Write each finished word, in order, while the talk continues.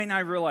And I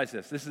realize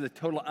this. This is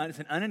it's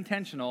an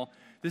unintentional,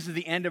 this is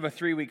the end of a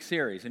 3-week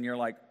series. And you're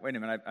like, wait a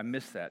minute, I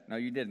missed that. No,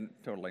 you didn't,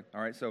 totally.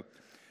 All right, so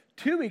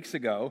 2 weeks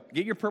ago,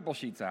 get your purple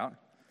sheets out.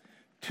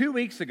 2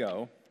 weeks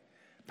ago,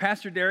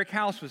 Pastor Derek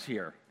House was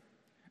here.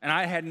 And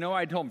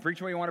I told him,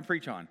 preach what you want to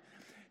preach on.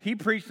 He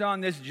preached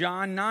on this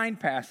John 9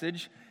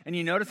 passage. And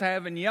you notice I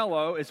have in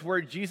yellow, it's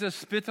where Jesus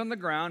spits on the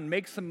ground,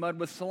 makes some mud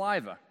with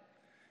saliva.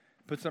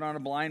 Puts it on a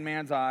blind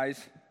man's eyes,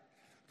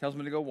 tells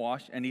him to go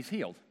wash, and he's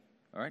healed.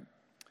 All right?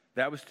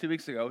 That was 2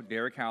 weeks ago,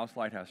 Derek House,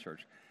 Lighthouse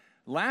Church.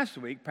 Last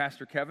week,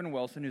 Pastor Kevin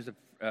Wilson, who's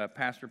a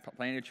pastor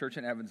planting a church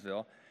in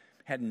Evansville,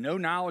 had no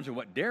knowledge of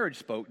what Derek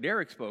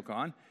spoke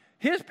on.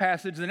 His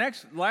passage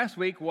last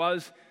week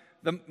was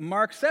the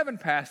Mark 7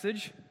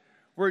 passage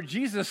where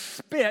Jesus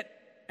spit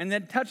and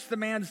then touched the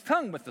man's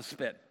tongue with the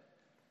spit.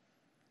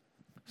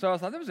 So I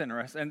thought that was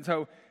interesting.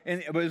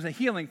 And it was a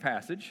healing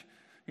passage.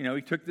 You know,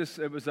 he took this,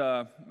 it was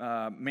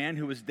a man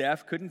who was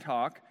deaf, couldn't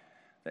talk.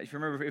 If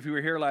you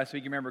were here last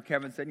week, you remember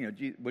Kevin said,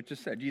 what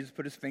just said, Jesus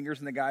put his fingers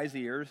in the guy's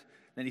ears,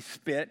 then he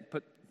spit,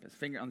 put his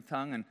finger on the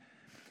tongue. And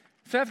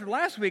so after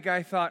last week,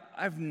 I thought,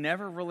 I've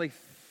never really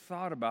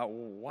thought about,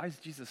 well, why is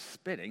Jesus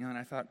spitting? And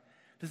I thought,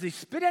 does he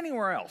spit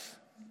anywhere else?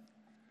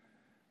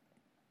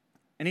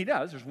 And he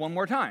does. There's one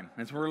more time.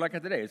 That's what we're looking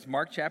at today. It's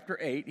Mark chapter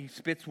 8. He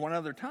spits one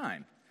other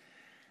time.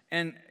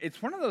 And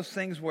it's one of those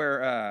things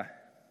where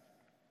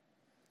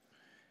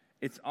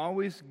it's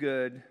always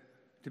good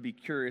to be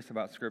curious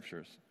about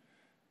scriptures.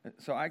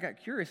 So I got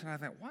curious, and I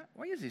thought,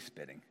 why is he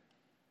spitting?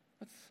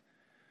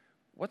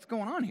 What's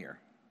going on here?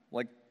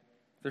 Like,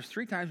 there's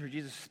 3 times where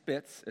Jesus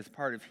spits as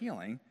part of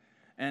healing,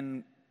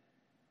 and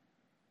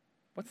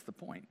what's the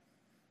point?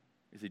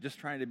 Is he just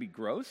trying to be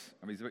gross?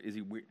 I mean,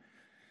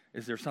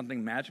 is there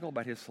something magical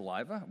about his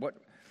saliva?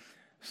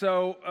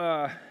 So,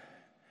 a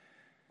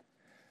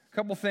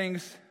couple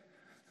things,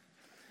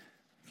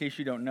 in case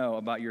you don't know,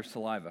 about your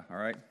saliva, all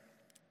right?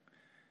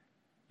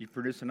 You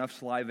produce enough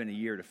saliva in a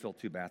year to fill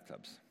 2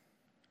 bathtubs.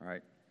 All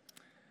right.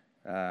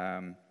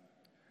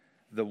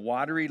 The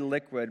watery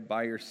liquid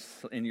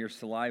in your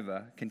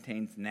saliva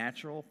contains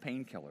natural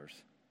painkillers.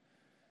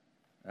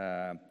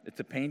 It's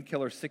a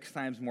painkiller 6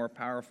 times more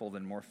powerful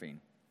than morphine.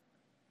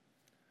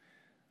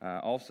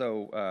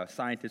 Also,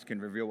 scientists can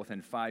reveal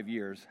within 5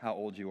 years how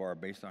old you are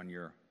based on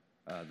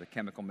the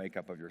chemical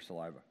makeup of your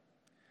saliva.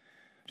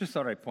 Just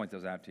thought I'd point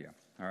those out to you.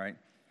 All right.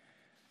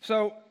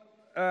 So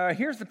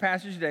here's the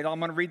passage today. I'm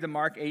going to read the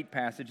Mark 8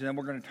 passage, and then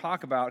we're going to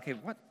talk about, okay,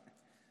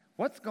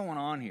 what's going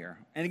on here?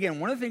 And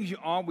again, one of the things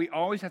we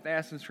always have to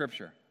ask in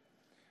Scripture,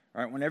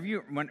 all right,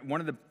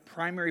 one of the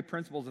primary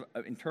principles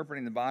of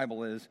interpreting the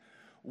Bible is,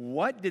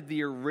 what did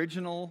the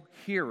original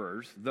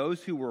hearers,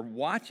 those who were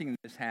watching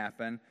this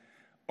happen,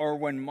 or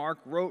when Mark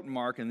wrote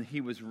Mark and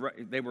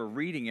they were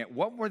reading it,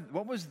 what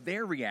was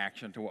their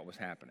reaction to what was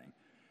happening?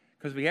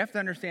 Because we have to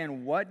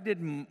understand what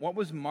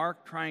was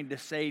Mark trying to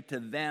say to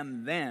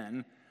them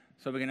then,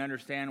 so we can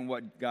understand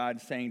what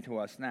God's saying to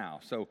us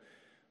now. So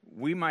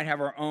we might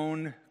have our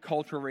own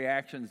cultural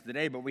reactions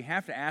today, but we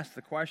have to ask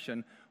the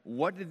question,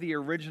 what did the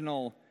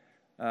original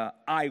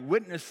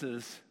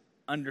eyewitnesses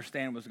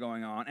understand was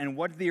going on, and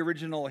what did the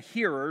original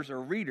hearers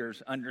or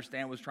readers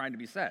understand was trying to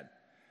be said?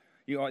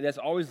 That's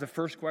always the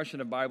first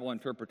question of Bible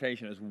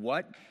interpretation, is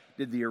what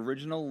did the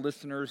original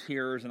listeners,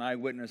 hearers, and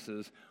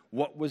eyewitnesses,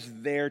 what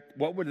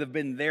would have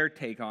been their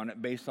take on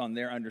it based on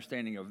their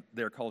understanding of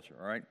their culture,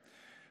 all right?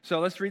 So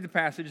let's read the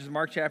passage. This is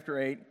Mark chapter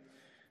 8.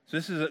 So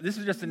this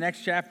is just the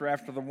next chapter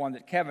after the one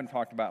that Kevin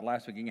talked about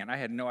last week. Again, I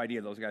had no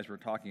idea those guys were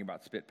talking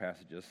about spit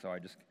passages,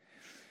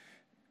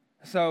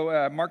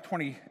 so Mark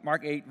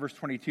 8, verse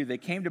 22, they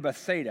came to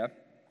Bethsaida.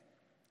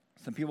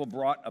 Some people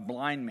brought a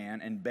blind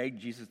man and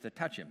begged Jesus to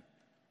touch him.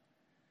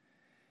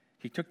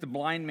 He took the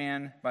blind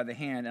man by the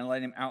hand and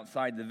led him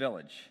outside the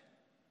village.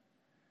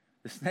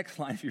 This next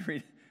line, if you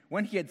read,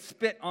 when he had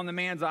spit on the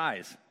man's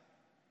eyes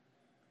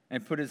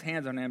and put his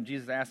hands on him,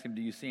 Jesus asked him,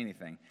 do you see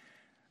anything?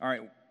 All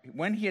right,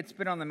 when he had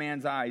spit on the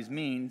man's eyes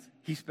means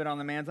he spit on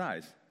the man's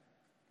eyes.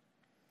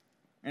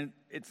 And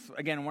it's,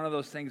 again, one of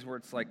those things where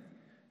it's like,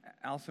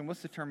 Allison,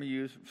 what's the term you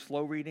use?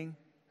 Slow reading?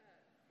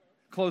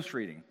 Close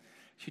reading.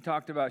 She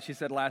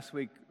said last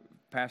week,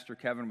 Pastor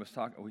Kevin was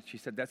talking, she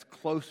said that's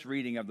close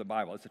reading of the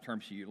Bible. It's a term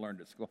she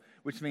learned at school,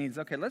 which means,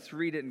 okay, let's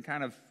read it and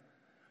kind of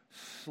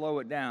slow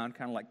it down,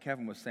 kind of like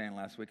Kevin was saying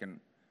last week, and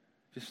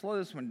just slow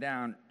this one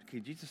down. Okay,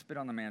 Jesus spit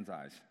on the man's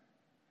eyes.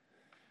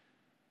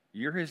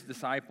 You're his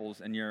disciples,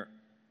 and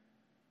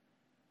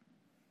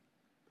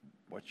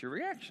what's your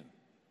reaction?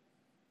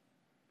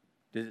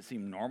 Does it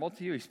seem normal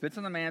to you? He spits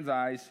on the man's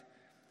eyes,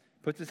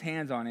 puts his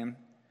hands on him.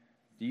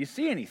 Do you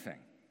see anything?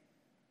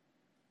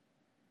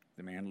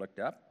 The man looked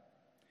up,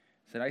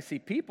 said, I see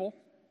people.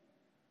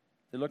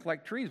 They look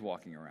like trees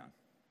walking around.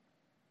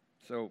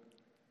 So,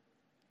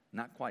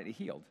 not quite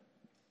healed.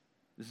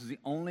 This is the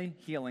only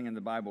healing in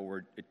the Bible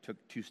where it took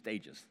 2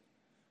 stages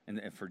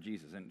for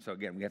Jesus. And so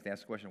again, we have to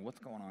ask the question, what's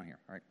going on here?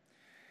 All right.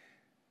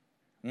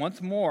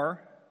 Once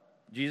more,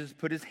 Jesus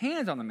put his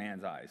hands on the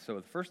man's eyes. So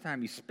the first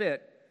time he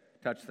spit,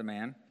 touched the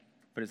man,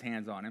 put his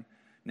hands on him.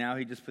 Now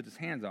he just puts his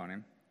hands on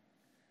him.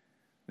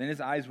 Then his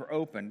eyes were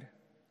opened,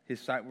 his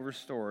sight was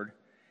restored,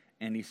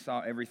 and he saw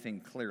everything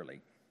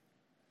clearly.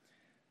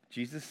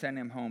 Jesus sent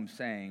him home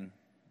saying,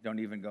 don't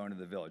even go into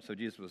the village. So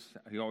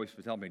he always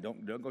was telling me,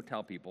 don't go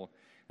tell people.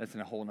 That's in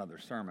a whole other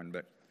sermon.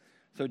 But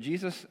so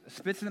Jesus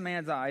spits in the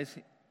man's eyes.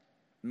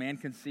 Man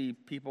can see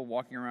people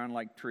walking around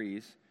like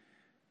trees.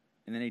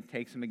 And then he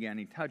takes him again,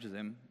 he touches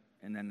him,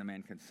 and then the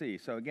man can see.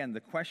 So again,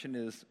 the question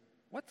is,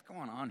 what's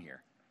going on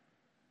here?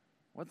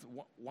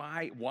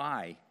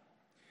 Why?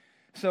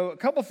 So a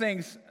couple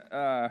things.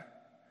 I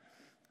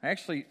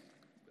actually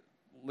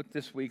looked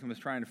this week and was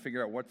trying to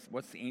figure out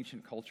what's the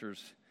ancient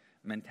culture's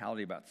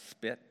mentality about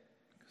spit.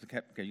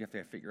 Because you have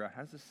to figure out,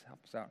 how does this help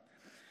us out?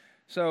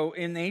 So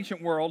in the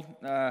ancient world,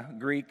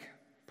 Greek,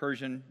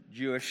 Persian,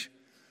 Jewish,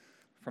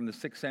 from the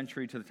 6th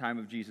century to the time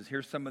of Jesus,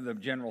 here's some of the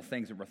general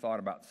things that were thought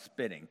about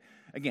spitting.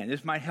 Again,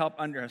 this might help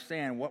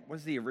understand what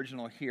was the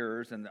original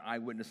hearers and the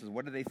eyewitnesses,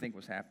 what did they think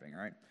was happening,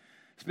 right?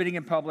 Spitting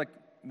in public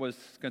was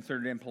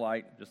considered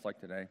impolite, just like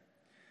today.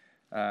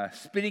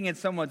 Spitting in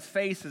someone's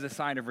face is a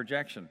sign of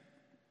rejection.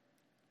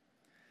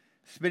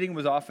 Spitting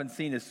was often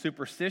seen as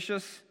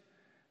superstitious.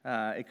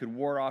 It could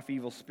ward off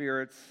evil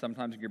spirits.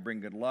 Sometimes it could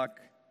bring good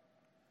luck.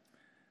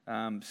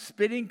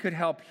 Spitting could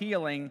help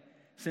healing,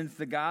 since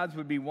the gods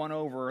would be won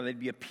over, or they'd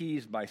be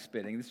appeased by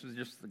spitting. This was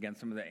just, again,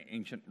 some of the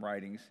ancient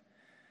writings.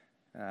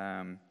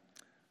 There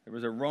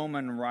was a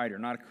Roman writer,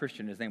 not a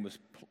Christian. His name was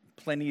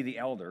Pliny the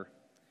Elder,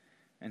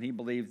 and he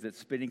believed that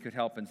spitting could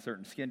help in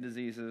certain skin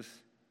diseases,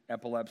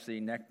 epilepsy,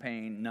 neck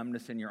pain,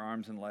 numbness in your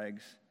arms and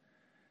legs.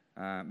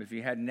 If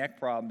you had neck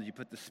problems, you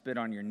put the spit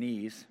on your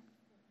knees.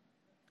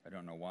 I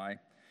don't know why.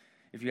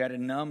 If you had a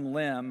numb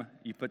limb,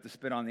 you put the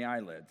spit on the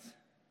eyelids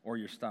or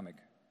your stomach.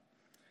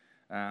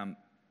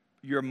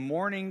 Your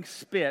morning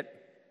spit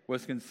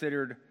was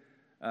considered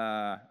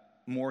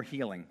more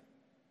healing.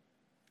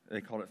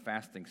 They called it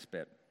fasting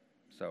spit.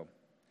 So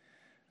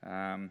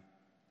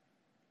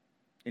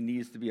it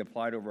needs to be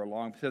applied over a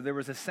long. So there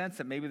was a sense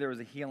that maybe there was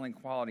a healing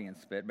quality in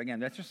spit. But again,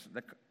 that's just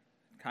the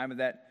kind of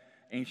that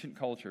ancient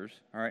cultures.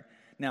 All right.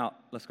 Now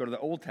let's go to the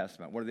Old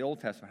Testament. What are the Old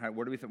Testament?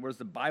 What do we think? What is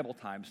the Bible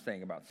Times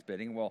saying about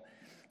spitting? Well,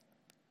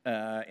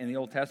 in the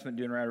Old Testament,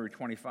 Deuteronomy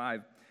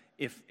 25,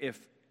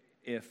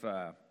 if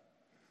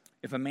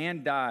a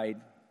man died,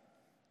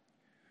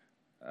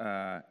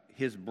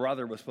 his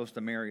brother was supposed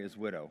to marry his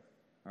widow.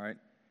 All right.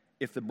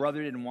 If the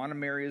brother didn't want to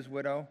marry his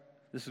widow,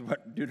 this is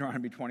what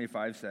Deuteronomy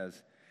 25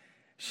 says.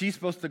 She's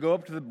supposed to go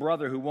up to the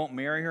brother who won't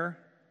marry her,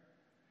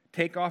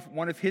 take off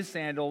one of his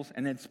sandals,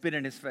 and then spit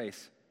in his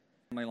face.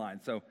 Family line.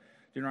 So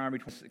Deuteronomy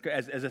 20,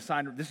 as a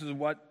sign, this is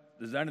what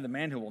is done to the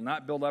man who will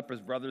not build up his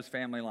brother's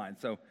family line.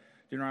 So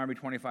Deuteronomy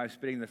 25,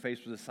 spitting in the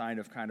face was a sign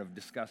of kind of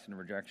disgust and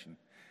rejection.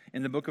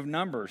 In the book of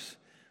Numbers,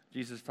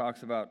 Moses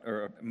talks about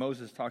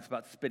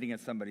spitting at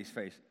somebody's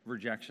face,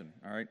 rejection.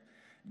 All right.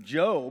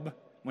 Job,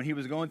 when he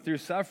was going through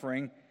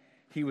suffering,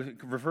 he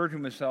referred to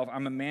himself,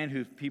 I'm a man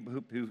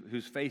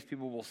whose face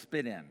people will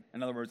spit in.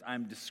 In other words,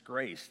 I'm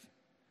disgraced.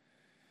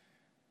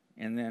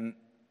 And then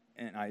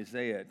in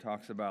Isaiah, it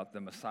talks about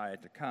the Messiah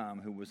to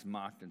come who was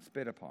mocked and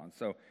spit upon.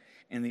 So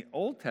in the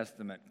Old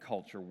Testament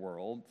culture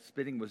world,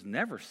 spitting was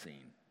never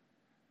seen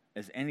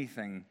as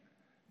anything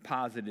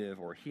positive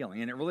or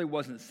healing. And it really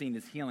wasn't seen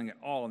as healing at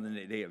all in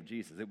the day of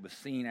Jesus. It was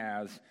seen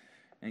as,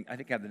 and I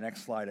think I have the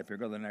next slide up here.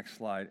 Go to the next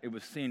slide. It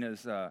was seen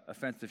as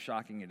offensive,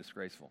 shocking, and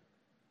disgraceful.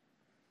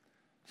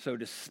 So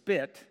to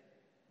spit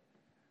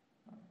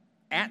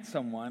at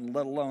someone,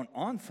 let alone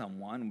on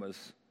someone,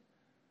 was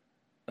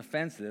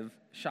offensive,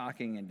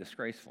 shocking, and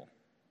disgraceful.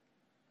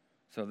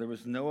 So there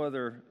was no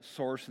other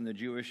source in the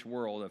Jewish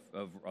world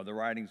of the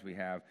writings we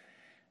have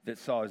that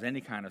saw as any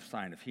kind of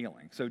sign of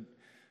healing. So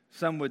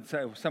some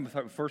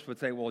first would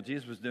say, well,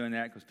 Jesus was doing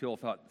that because people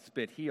thought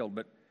spit healed.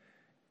 But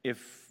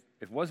if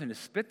it wasn't his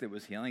spit that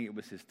was healing, it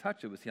was his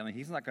touch that was healing.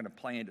 He's not going to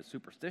play into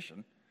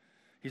superstition.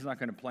 He's not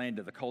going to play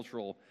into the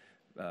cultural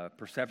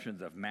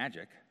perceptions of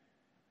magic.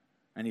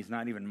 And he's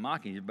not even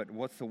mocking you. But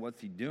what's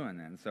he doing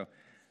then? So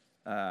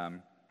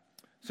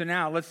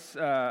now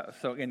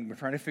so again, we're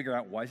trying to figure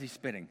out, why is he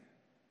spitting?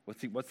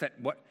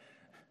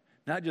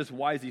 Not just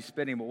why is he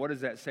spitting, but what does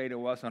that say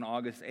to us on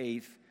August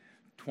 8th,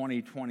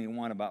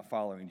 2021 about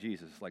following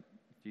Jesus? Like,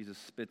 Jesus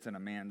spits in a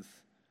man's,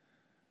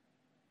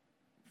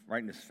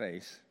 right in his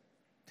face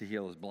to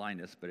heal his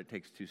blindness, but it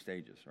takes 2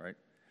 stages, right?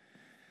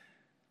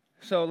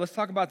 So let's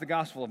talk about the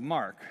Gospel of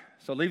Mark.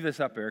 So leave this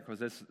up here,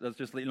 because let's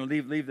just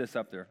leave this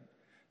up there.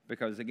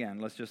 Because again,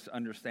 let's just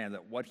understand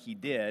that what he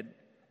did,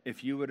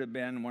 if you would have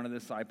been one of the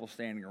disciples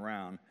standing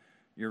around,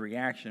 your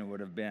reaction would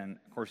have been,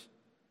 of course,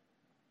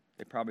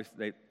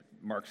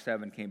 Mark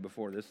 7 came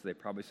before this, so they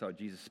probably saw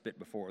Jesus spit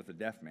before with a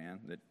deaf man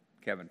that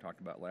Kevin talked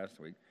about last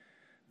week.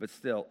 But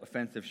still,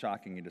 offensive,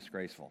 shocking, and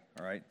disgraceful,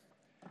 all right?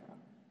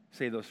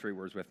 Say those 3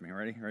 words with me.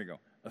 Ready? Here we go.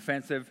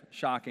 Offensive,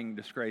 shocking,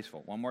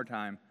 disgraceful. One more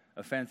time.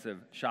 Offensive,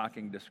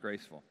 shocking,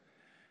 disgraceful.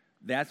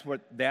 That's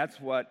what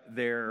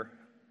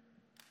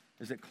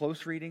is it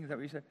close reading? Is that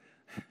what you said?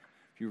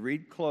 If you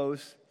read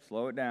close,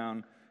 slow it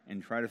down,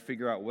 and try to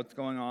figure out what's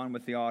going on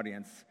with the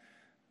audience,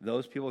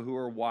 those people who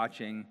are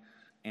watching,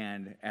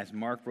 And as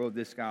Mark wrote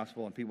this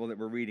gospel, and people that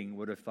were reading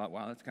would have thought,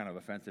 wow, that's kind of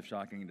offensive,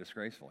 shocking, and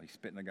disgraceful. He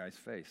spit in the guy's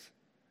face.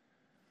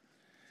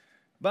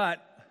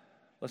 But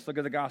let's look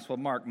at the Gospel of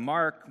Mark.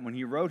 Mark, when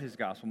he wrote his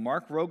gospel,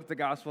 Mark wrote the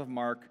Gospel of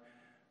Mark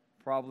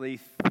probably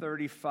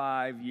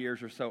 35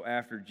 years or so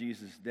after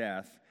Jesus'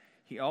 death.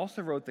 He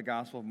also wrote the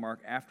Gospel of Mark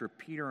after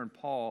Peter and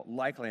Paul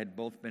likely had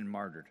both been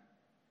martyred.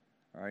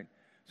 All right?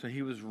 So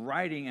he was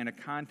writing in a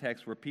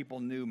context where people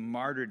knew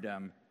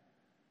martyrdom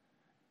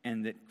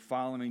and that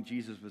following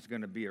Jesus was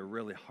going to be a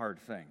really hard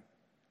thing.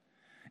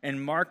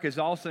 And Mark is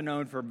also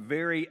known for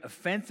very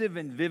offensive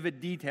and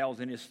vivid details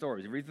in his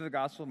stories. If you read through the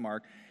Gospel of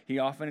Mark, he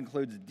often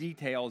includes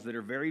details that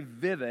are very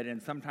vivid and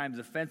sometimes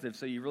offensive,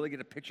 so you really get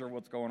a picture of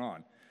what's going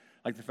on.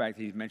 Like the fact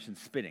that he mentioned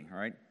spitting, all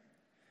right?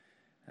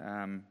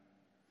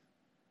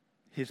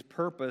 His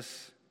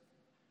purpose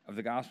of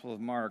the Gospel of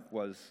Mark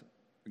was,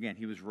 again,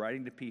 he was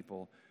writing to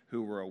people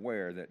who were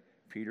aware that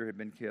Peter had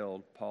been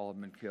killed, Paul had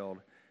been killed,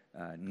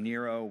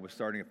 Nero was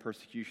starting a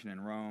persecution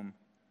in Rome.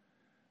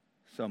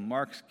 So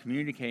Mark's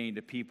communicating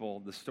to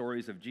people the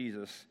stories of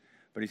Jesus,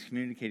 but he's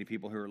communicating to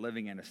people who are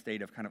living in a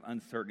state of kind of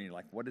uncertainty,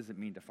 like what does it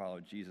mean to follow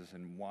Jesus,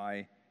 and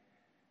why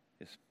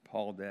is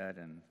Paul dead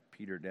and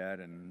Peter dead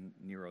and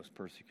Nero's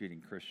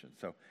persecuting Christians?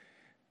 So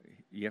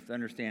you have to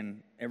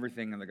understand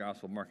everything in the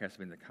Gospel of Mark has to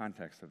be in the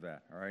context of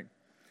that, all right?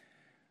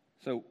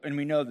 So, and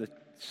we know that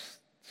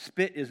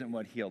spit isn't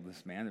what healed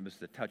this man. It was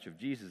the touch of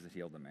Jesus that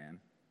healed the man.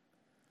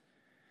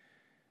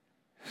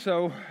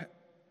 So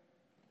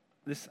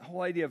this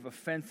whole idea of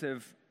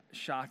offensive,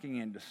 shocking,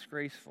 and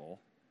disgraceful,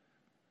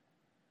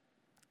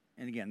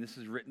 and again, this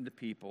is written to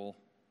people.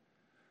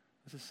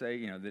 Let's just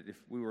say, that if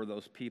we were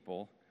those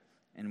people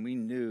and we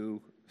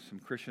knew some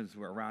Christians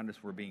who were around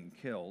us were being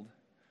killed,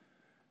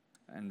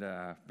 and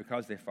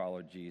because they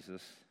followed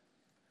Jesus,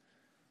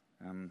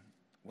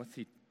 what's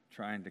he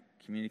trying to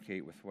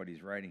communicate with what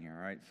he's writing here,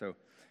 all right? So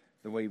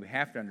the way we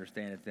have to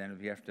understand it then is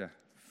we have to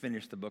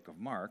finish the book of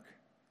Mark.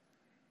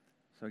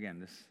 So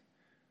again,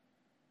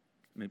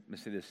 let me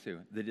say this too.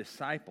 The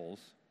disciples,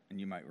 and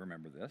you might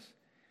remember this,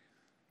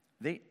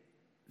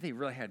 they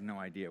really had no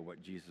idea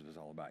what Jesus was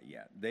all about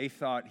yet. They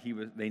thought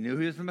they knew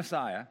he was the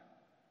Messiah.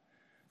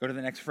 Go to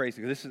the next phrase,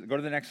 go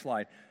to the next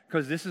slide,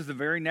 because this is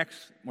one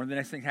of the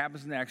next things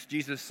happens next.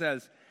 Jesus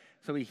says,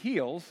 so he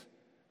heals,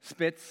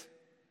 spits,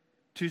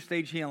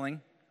 two-stage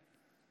healing,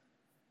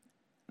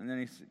 and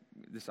then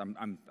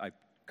I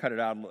cut it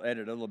out, edit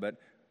it a little bit.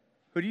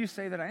 Who do you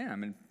say that I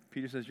am? And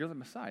Peter says, you're the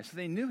Messiah. So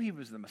they knew he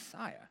was the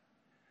Messiah.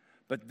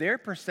 But their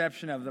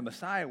perception of the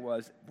Messiah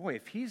was, boy,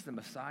 if he's the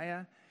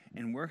Messiah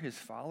and we're his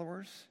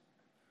followers,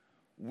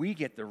 we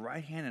get the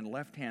right hand and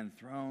left hand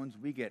thrones,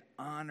 we get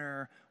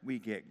honor, we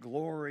get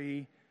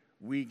glory,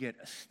 we get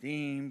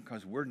esteem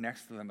because we're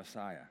next to the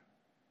Messiah.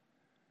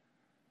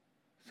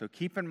 So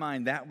keep in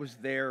mind that was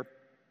their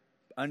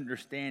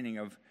understanding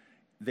of,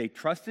 they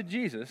trusted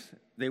Jesus,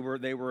 they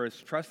were as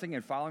trusting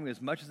and following as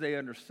much as they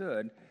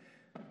understood,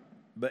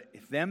 but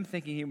if them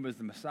thinking he was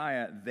the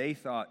Messiah, they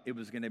thought it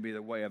was going to be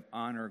the way of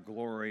honor,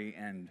 glory,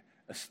 and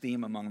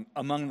esteem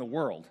among the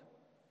world.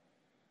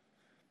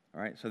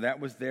 All right, so that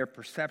was their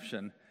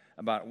perception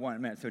about what it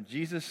meant. So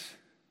Jesus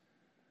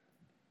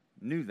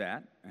knew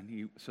that,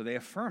 and so they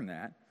affirmed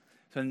that.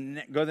 So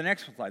go to the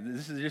next slide.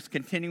 This is just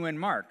continuing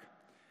Mark.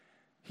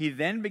 He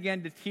then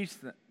began to teach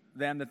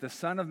them that the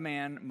Son of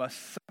Man must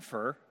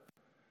suffer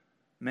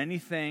many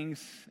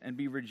things and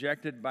be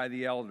rejected by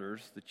the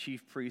elders, the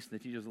chief priests, and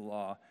the teachers of the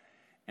law,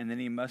 and then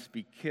he must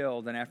be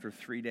killed, and after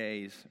 3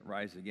 days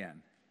rise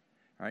again.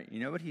 All right, you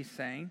know what he's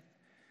saying?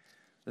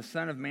 The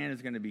Son of Man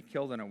is going to be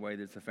killed in a way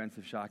that's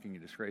offensive, shocking,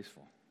 and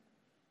disgraceful.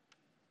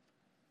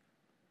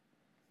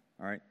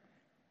 All right?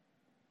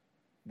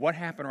 What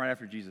happened right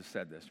after Jesus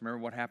said this? Remember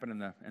what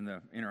happened in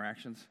the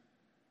interactions?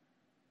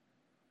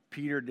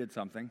 Peter did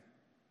something.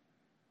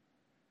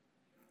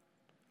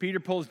 Peter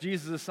pulls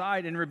Jesus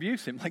aside and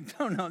rebukes him. Like,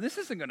 no, this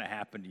isn't going to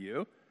happen to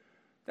you.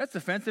 That's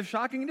offensive,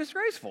 shocking, and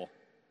disgraceful.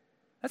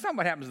 That's not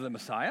what happens to the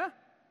Messiah.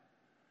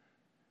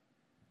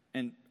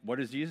 And what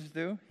does Jesus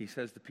do? He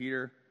says to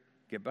Peter,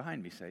 get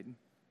behind me, Satan.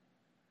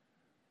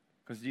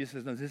 Because Jesus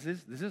says, no, this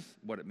is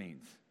what it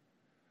means.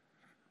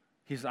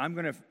 He says, I'm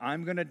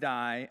going to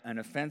die an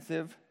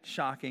offensive,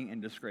 shocking,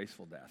 and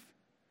disgraceful death.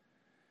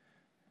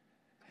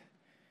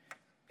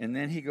 And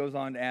then he goes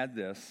on to add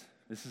this.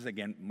 This is,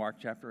 again, Mark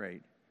chapter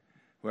 8.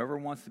 Whoever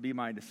wants to be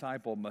my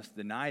disciple must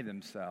deny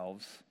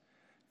themselves,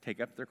 take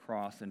up their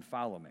cross, and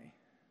follow me.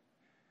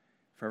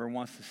 For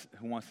whoever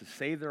who wants to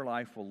save their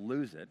life will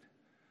lose it,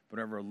 but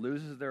whoever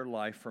loses their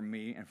life for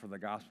me and for the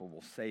gospel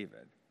will save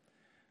it.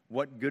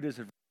 What good is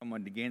it for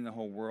someone to gain the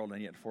whole world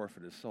and yet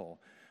forfeit his soul?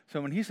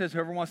 So when he says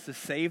whoever wants to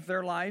save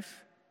their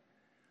life,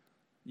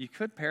 you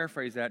could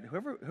paraphrase that.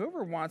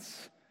 Whoever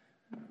wants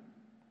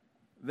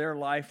their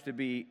life to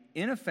be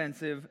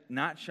inoffensive,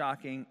 not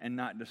shocking, and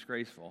not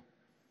disgraceful.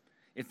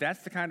 If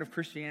that's the kind of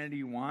Christianity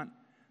you want,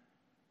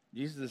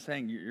 Jesus is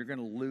saying you're going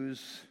to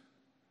lose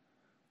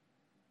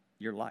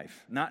your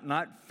life.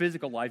 Not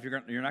physical life.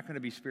 You're not going to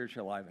be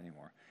spiritually alive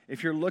anymore.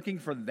 If you're looking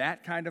for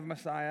that kind of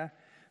Messiah,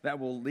 that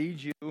will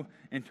lead you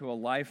into a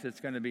life that's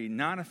going to be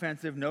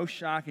non-offensive, no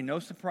shocking, no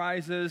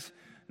surprises,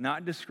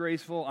 not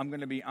disgraceful. I'm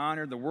going to be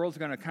honored. The world's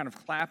going to kind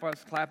of clap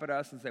at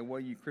us and say, well,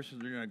 you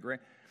Christians are doing great.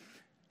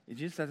 It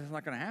just says it's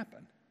not going to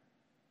happen.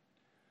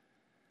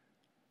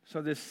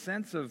 So this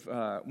sense of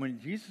when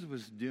Jesus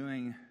was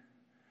doing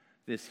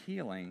this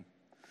healing,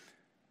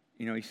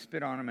 he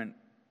spit on him,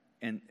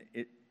 and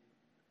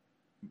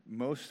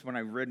when I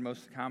read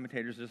most of the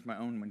commentators, just my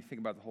own, when you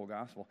think about the whole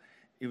gospel,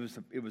 it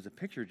was a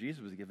picture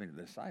Jesus was giving to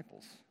the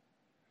disciples.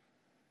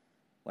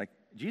 Like,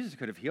 Jesus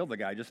could have healed the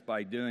guy just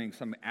by doing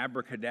some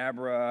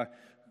abracadabra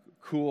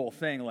cool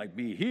thing like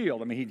be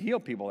healed. I mean, he'd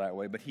heal people that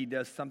way, but he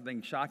does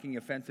something shocking,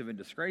 offensive, and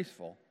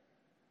disgraceful.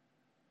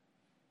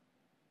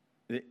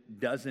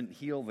 It doesn't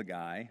heal the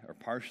guy or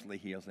partially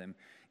heals him,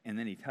 and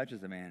then he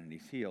touches the man and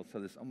he's healed. So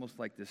there's almost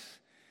like this,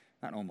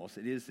 not almost,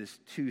 it is this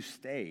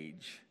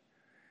two-stage.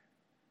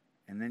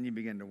 And then you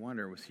begin to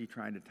wonder, was he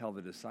trying to tell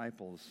the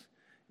disciples,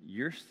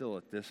 you're still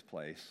at this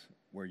place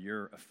where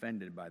you're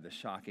offended by the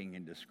shocking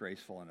and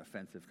disgraceful and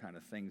offensive kind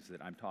of things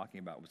that I'm talking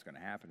about what's going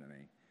to happen to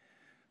me.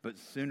 But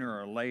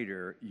sooner or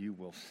later, you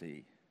will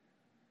see.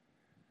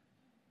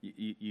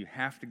 You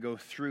have to go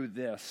through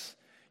this.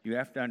 You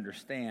have to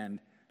understand.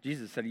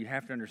 Jesus said, you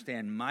have to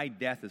understand my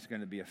death is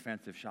going to be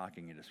offensive,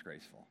 shocking, and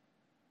disgraceful.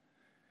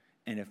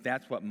 And if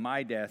that's what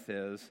my death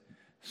is,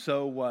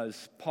 so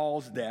was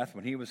Paul's death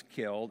when he was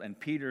killed and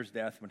Peter's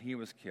death when he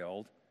was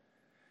killed.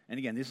 And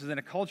again, this is in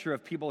a culture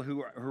of people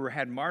who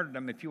had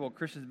martyrdom and people,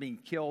 Christians being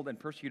killed and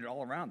persecuted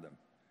all around them.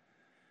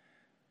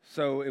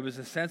 So it was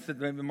a sense that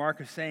maybe Mark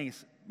is saying,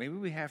 maybe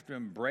we have to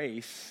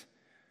embrace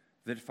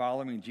that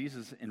following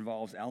Jesus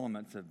involves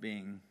elements of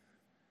being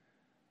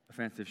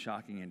offensive,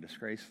 shocking, and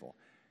disgraceful.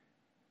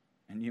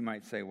 And you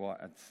might say, well,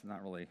 that's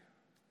not really,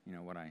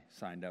 what I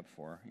signed up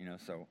for.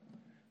 So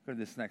go to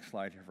this next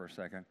slide here for a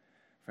second.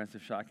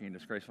 Offensive, shocking, and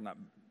disgraceful. Now,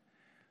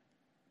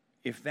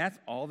 if that's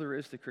all there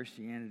is to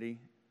Christianity,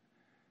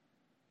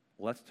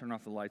 let's turn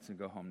off the lights and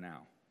go home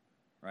now,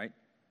 right?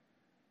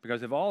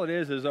 Because if all it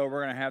is, we're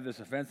going to have this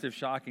offensive,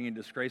 shocking, and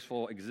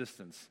disgraceful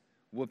existence,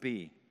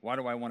 whoopee. Why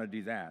do I want to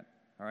do that?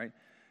 All right?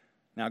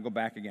 Now go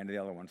back again to the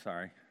other one.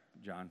 Sorry,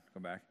 John, go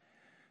back.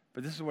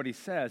 But this is what he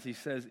says. He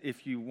says,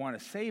 if you want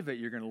to save it,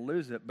 you're going to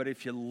lose it. But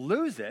if you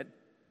lose it,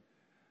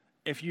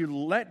 if you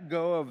let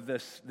go of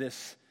this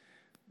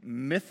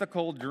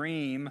mythical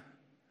dream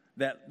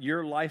that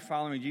your life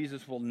following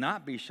Jesus will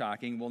not be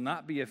shocking, will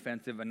not be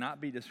offensive, and not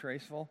be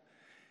disgraceful,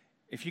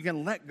 if you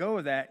can let go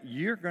of that,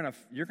 you're gonna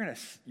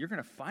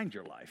find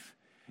your life.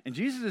 And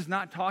Jesus is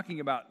not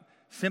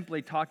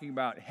simply talking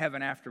about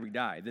heaven after we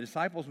die. The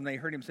disciples, when they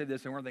heard him say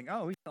this, they weren't thinking,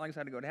 oh, he's telling us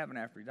how to go to heaven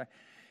after we die.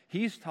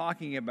 He's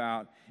talking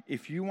about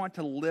if you want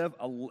to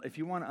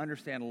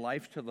understand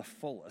life to the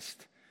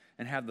fullest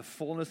and have the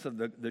fullness of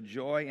the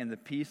joy and the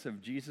peace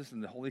of Jesus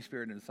and the Holy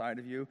Spirit inside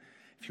of you,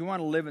 if you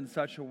want to live in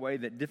such a way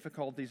that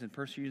difficulties and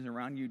persecutions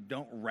around you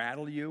don't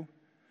rattle you,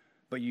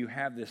 but you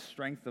have this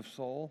strength of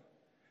soul,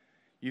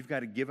 you've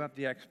got to give up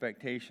the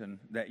expectation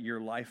that your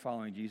life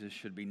following Jesus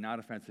should be not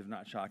offensive,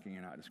 not shocking,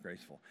 and not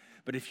disgraceful.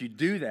 But if you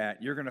do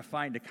that, you're going to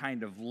find a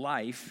kind of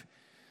life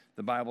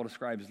the Bible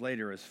describes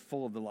later as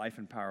full of the life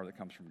and power that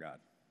comes from God.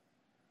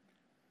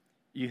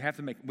 I have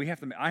to make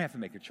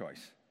a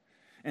choice.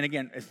 And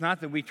again, it's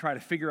not that we try to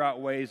figure out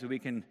ways that we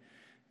can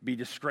be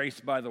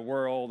disgraced by the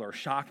world or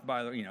shocked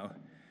by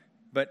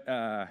but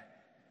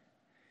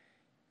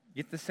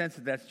get the sense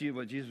that that's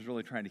what Jesus was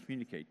really trying to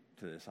communicate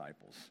to the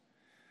disciples.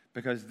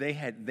 Because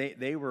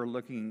they were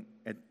looking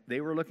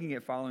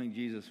at following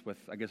Jesus with,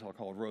 I guess I'll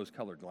call it,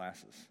 rose-colored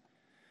glasses.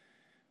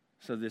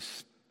 So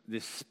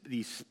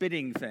these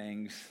spitting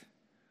things,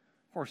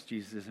 of course,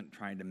 Jesus isn't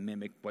trying to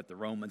mimic what the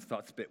Romans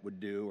thought spit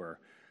would do, or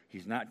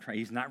he's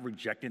not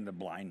rejecting the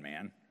blind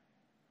man.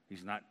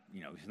 He's not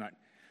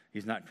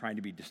trying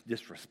to be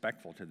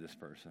disrespectful to this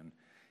person.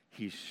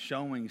 He's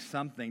showing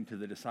something to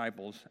the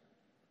disciples,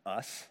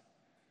 us,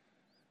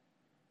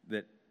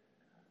 that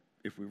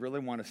if we really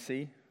want to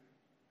see.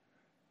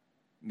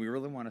 We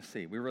really want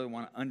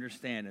to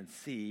understand and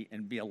see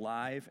and be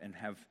alive and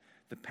have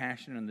the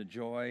passion and the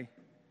joy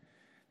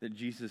that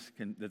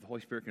that the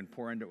Holy Spirit can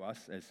pour into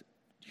us as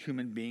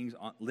human beings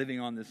living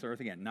on this earth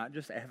again, not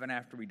just heaven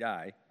after we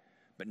die,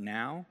 but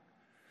now.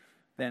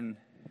 Then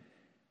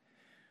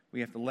we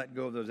have to let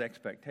go of those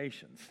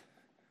expectations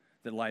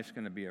that life's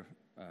going to be a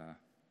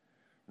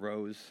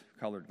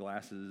rose-colored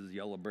glasses,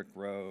 yellow brick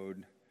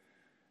road,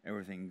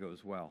 everything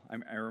goes well.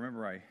 I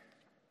remember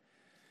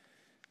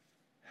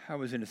I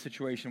was in a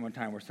situation one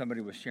time where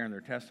somebody was sharing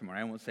their testimony.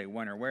 I won't say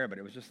when or where, but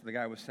it was just the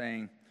guy was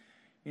saying,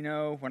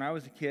 when I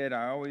was a kid,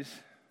 I always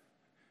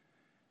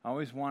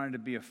wanted to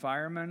be a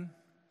fireman,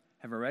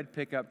 have a red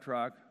pickup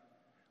truck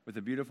with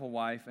a beautiful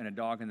wife and a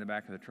dog in the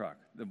back of the truck.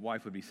 The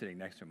wife would be sitting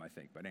next to him, I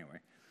think, but anyway.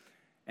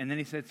 And then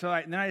he said,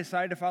 then I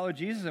decided to follow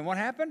Jesus, and what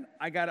happened?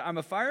 I'm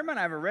a fireman,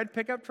 I have a red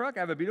pickup truck, I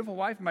have a beautiful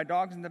wife, and my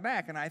dog's in the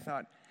back. And I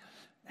thought,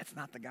 that's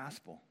not the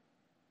gospel.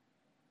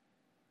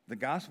 The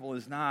gospel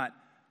is not,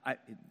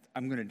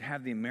 I'm going to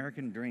have the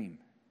American dream.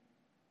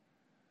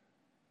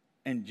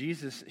 And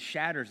Jesus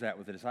shatters that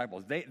with the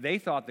disciples. They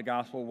thought the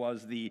gospel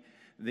was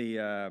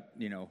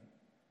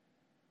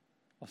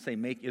I'll say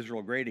make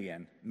Israel great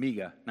again.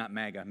 MEGA, not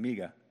MAGA,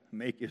 MEGA.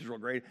 Make Israel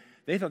great.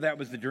 They thought that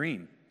was the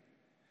dream.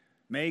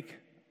 Make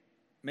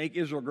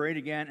Israel great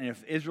again, and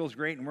if Israel's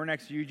great and we're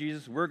next to you,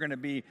 Jesus, we're going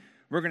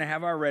to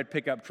have our red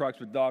pickup trucks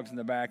with dogs in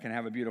the back and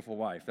have a beautiful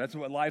wife. That's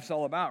what life's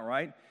all about,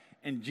 right?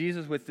 And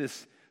Jesus with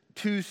this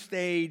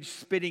two-stage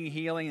spitting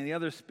healing and the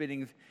other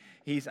spitting,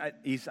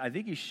 I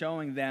think he's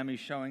showing them, he's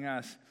showing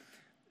us,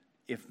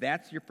 if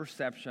that's your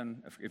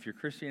perception, if your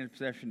Christian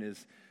perception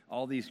is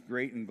all these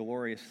great and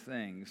glorious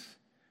things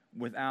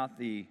without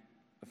the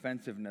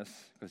offensiveness,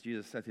 because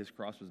Jesus said his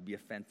cross was to be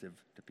offensive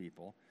to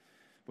people,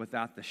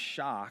 without the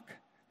shock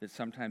that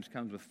sometimes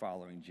comes with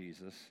following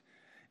Jesus,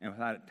 and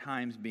without at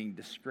times being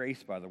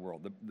disgraced by the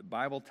world. The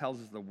Bible tells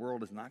us the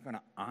world is not going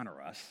to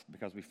honor us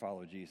because we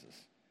follow Jesus.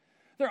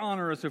 They'll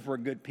honor us if we're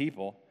good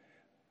people,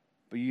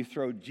 but you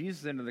throw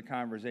Jesus into the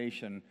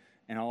conversation,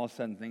 and all of a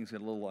sudden things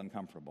get a little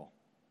uncomfortable,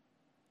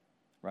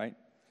 right?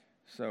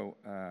 So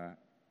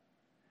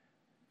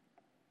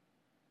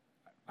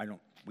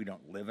we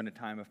don't live in a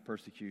time of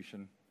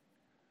persecution.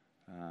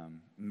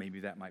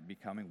 Maybe that might be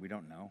coming. We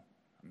don't know.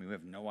 I mean, we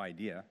have no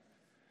idea.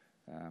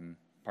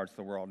 Parts of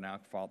the world now,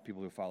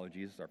 people who follow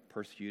Jesus are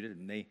persecuted,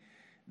 and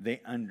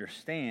they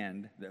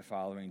understand that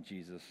following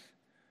Jesus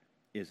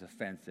is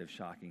offensive,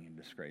 shocking, and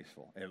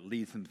disgraceful. It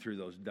leads them through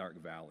those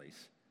dark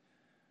valleys.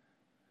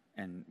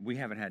 And we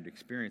haven't had to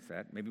experience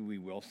that. Maybe we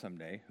will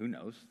someday. Who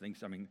knows?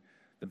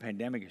 The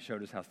pandemic has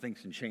showed us how things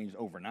can change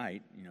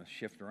overnight,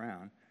 shift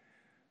around.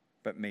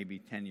 But maybe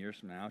 10 years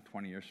from now,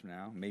 20 years from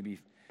now, maybe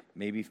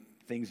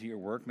things at your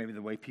work, maybe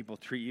the way people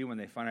treat you when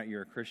they find out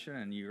you're a Christian,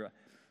 and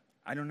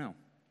I don't know.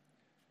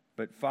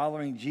 But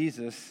following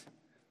Jesus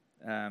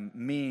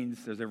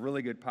means there's a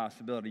really good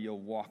possibility you'll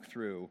walk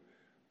through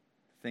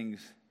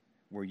things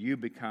where you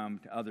become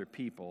to other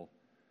people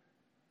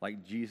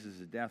like Jesus'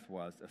 death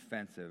was,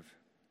 offensive,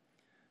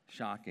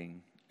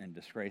 shocking, and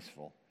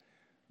disgraceful.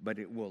 But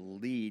it will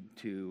lead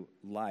to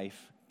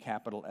life,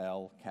 capital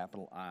L,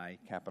 capital I,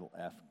 capital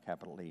F,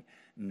 capital E.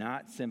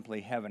 Not simply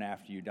heaven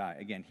after you die.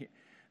 Again,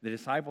 the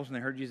disciples, when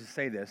they heard Jesus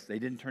say this, they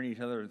didn't turn to each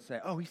other and say,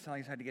 oh, he's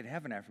telling us how to get to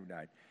heaven after we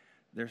died.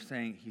 They're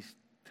saying he's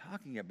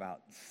talking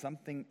about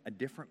something, a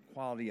different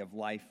quality of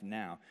life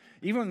now.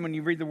 Even when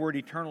you read the word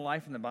eternal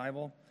life in the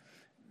Bible,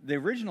 the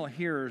original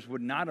hearers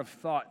would not have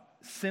thought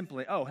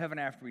simply, oh, heaven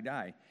after we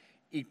die.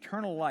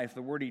 Eternal life,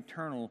 the word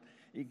eternal,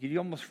 you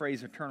almost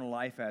phrase eternal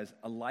life as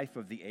a life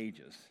of the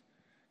ages.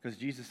 Because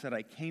Jesus said,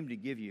 I came to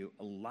give you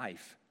a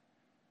life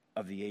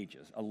of the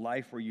ages, a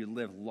life where you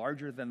live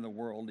larger than the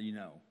world you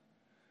know.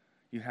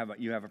 You have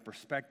a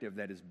perspective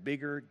that is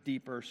bigger,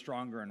 deeper,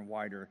 stronger, and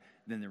wider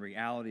than the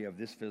reality of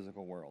this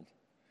physical world.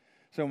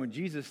 So when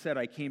Jesus said,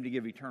 I came to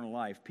give eternal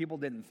life, people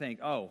didn't think,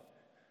 oh,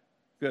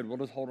 good, we'll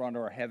just hold on to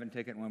our heaven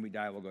ticket, and when we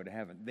die, we'll go to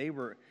heaven. They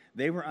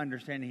were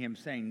understanding him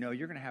saying, no,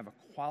 you're going to have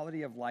a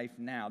quality of life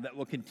now that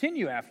will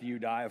continue after you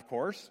die, of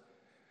course.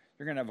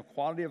 You're going to have a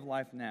quality of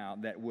life now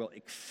that will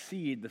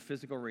exceed the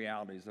physical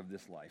realities of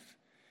this life.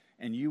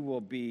 And you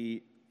will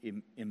be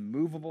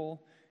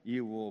immovable.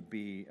 You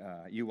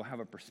will have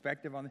a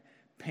perspective on it.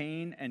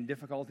 Pain and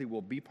difficulty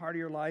will be part of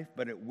your life,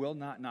 but it will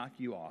not knock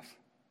you off.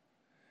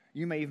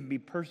 You may even be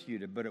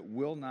persecuted, but it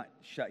will not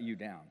shut you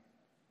down.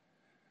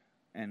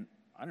 And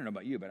I don't know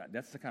about you, but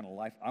that's the kind of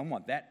life I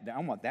want. I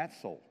want that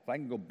soul. If I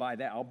can go buy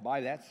that, I'll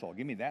buy that soul.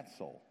 Give me that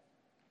soul.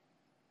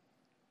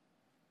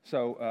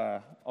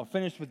 So I'll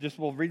finish with just.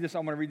 We'll read this.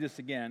 I'm going to read this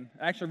again.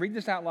 Actually, read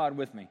this out loud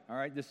with me. All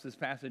right, this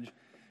passage,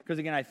 because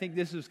again, I think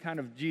this is kind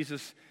of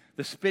Jesus.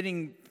 The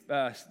spitting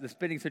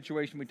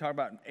situation we talked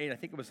about in 8, I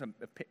think it was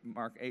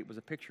Mark 8 was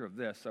a picture of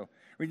this. So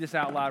read this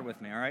out loud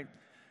with me, all right?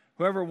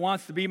 Whoever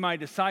wants to be my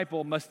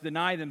disciple must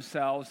deny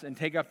themselves and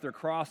take up their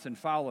cross and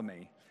follow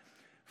me.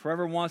 For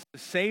whoever wants to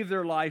save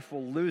their life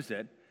will lose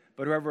it,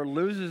 but whoever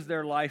loses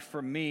their life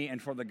for me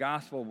and for the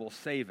gospel will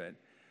save it.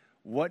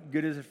 What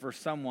good is it for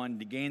someone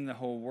to gain the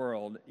whole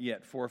world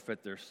yet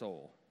forfeit their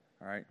soul?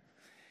 All right?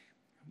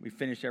 We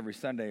finish every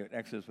Sunday at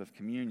Exodus with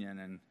communion,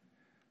 and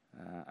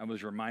I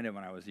was reminded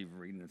when I was even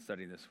reading and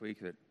studying this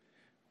week that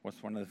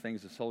what's one of the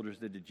things the soldiers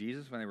did to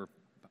Jesus when they were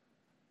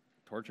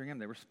torturing him?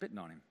 They were spitting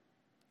on him.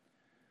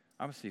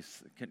 Obviously,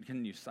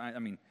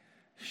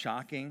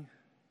 shocking,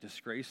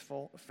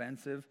 disgraceful,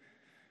 offensive.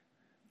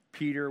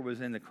 Peter was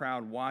in the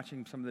crowd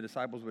watching. Some of the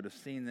disciples would have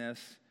seen this,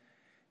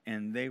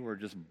 and they were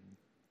just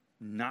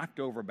knocked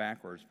over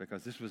backwards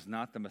because this was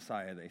not the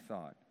Messiah they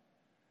thought.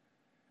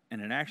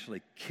 And it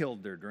actually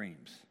killed their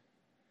dreams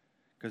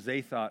because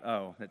they thought,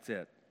 oh, that's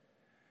it.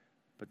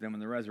 But then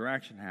when the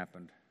resurrection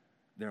happened,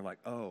 they're like,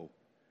 oh,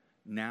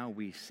 now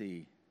we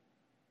see.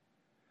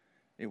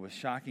 It was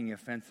shocking,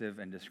 offensive,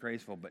 and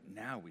disgraceful, but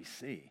now we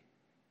see.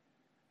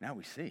 Now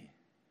we see.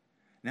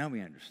 Now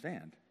we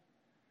understand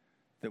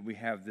that we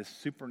have this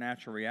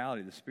supernatural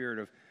reality, the Spirit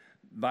of,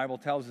 the Bible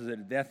tells us that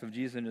the death of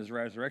Jesus and his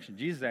resurrection,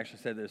 Jesus actually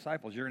said to the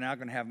disciples, you're now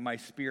going to have my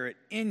Spirit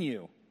in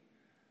you.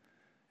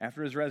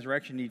 After his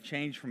resurrection, he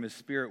changed from his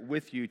Spirit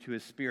with you to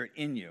his Spirit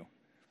in you.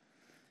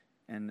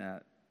 And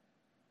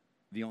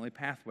the only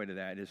pathway to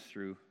that is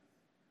through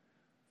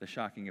the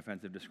shocking,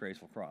 offensive,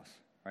 disgraceful cross,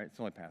 right? It's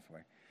the only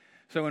pathway.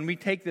 So when we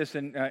take this,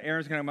 and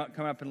Aaron's going to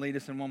come up and lead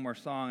us in one more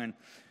song,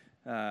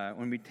 and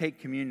when we take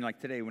communion like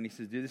today, when he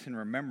says, do this in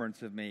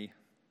remembrance of me,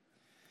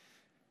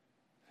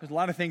 there's a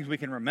lot of things we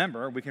can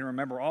remember. We can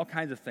remember all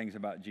kinds of things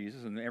about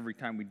Jesus, and every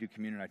time we do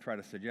communion, I try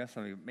to suggest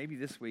something. Maybe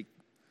this week,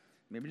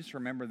 maybe just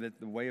remember that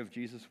the way of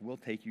Jesus will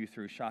take you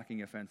through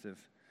shocking, offensive,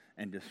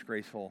 and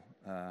disgraceful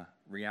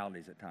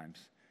realities at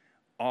times.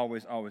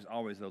 Always, always,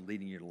 always, though,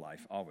 leading you to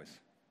life. Always,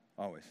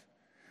 always.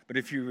 But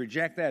if you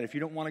reject that, if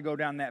you don't want to go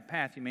down that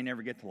path, you may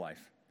never get to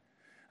life.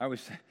 I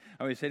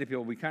always say to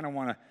people, we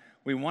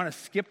want to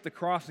skip the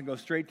cross and go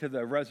straight to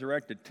the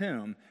resurrected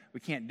tomb. We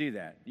can't do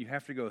that. You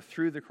have to go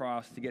through the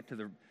cross to get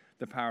to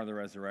the power of the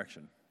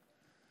resurrection.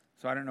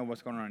 So I don't know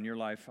what's going on in your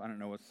life. I don't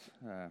know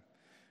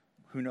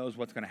who knows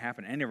what's going to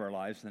happen in any of our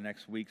lives in the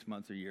next weeks,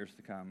 months, or years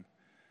to come.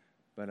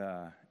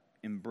 But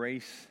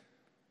embrace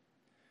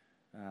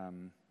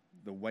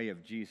the way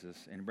of Jesus,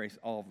 embrace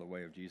all of the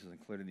way of Jesus,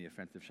 including the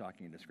offensive,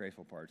 shocking, and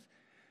disgraceful parts,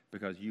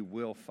 because you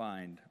will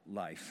find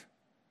life.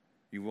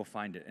 You will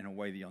find it in a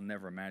way that you'll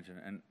never imagine,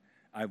 and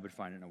I would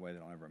find it in a way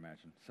that I'll never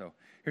imagine. So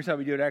here's how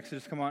we do it.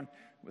 Exodus, come on.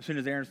 As soon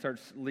as Aaron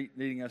starts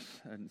leading us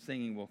and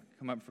singing, we'll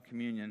come up for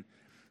communion.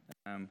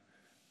 I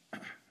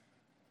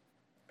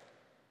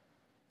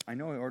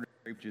know I ordered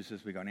grape juice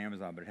this week on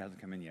Amazon, but it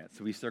hasn't come in yet.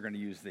 So we're still going to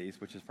use these,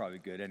 which is probably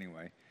good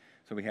anyway.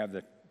 So we have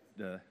the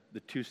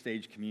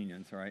two-stage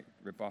communions, all right?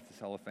 Rip off the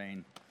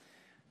cellophane.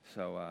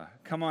 So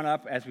come on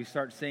up as we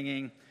start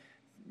singing.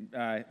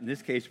 In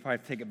this case, you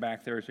probably take it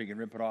back there so you can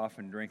rip it off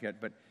and drink it.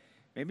 But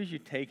maybe as you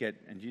take it,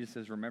 and Jesus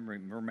says,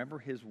 remember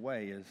his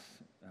way is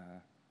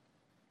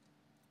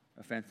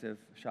offensive,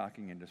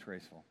 shocking, and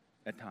disgraceful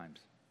at times,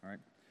 all right?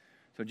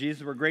 So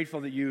Jesus, we're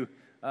grateful that you're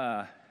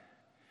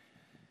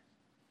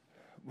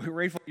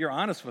grateful you're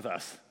honest with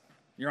us.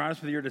 You're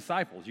honest with your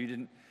disciples.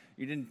 You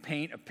didn't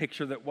paint a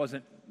picture that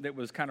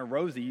was kind of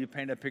rosy. You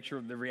painted a picture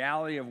of the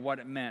reality of what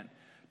it meant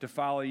to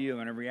follow you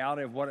and a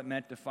reality of what it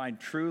meant to find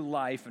true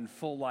life and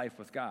full life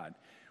with God.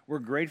 We're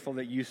grateful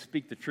that you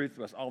speak the truth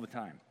to us all the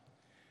time.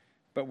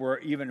 But we're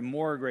even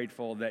more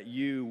grateful that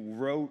you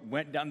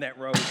went down that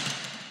road.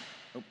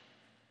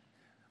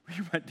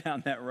 You went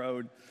down that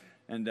road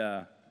and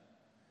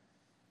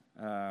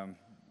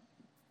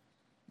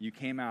you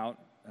came out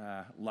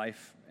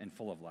life and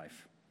full of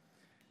life.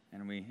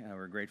 And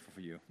we're grateful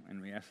for you. And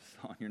we ask this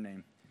all in your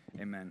name.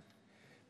 Amen.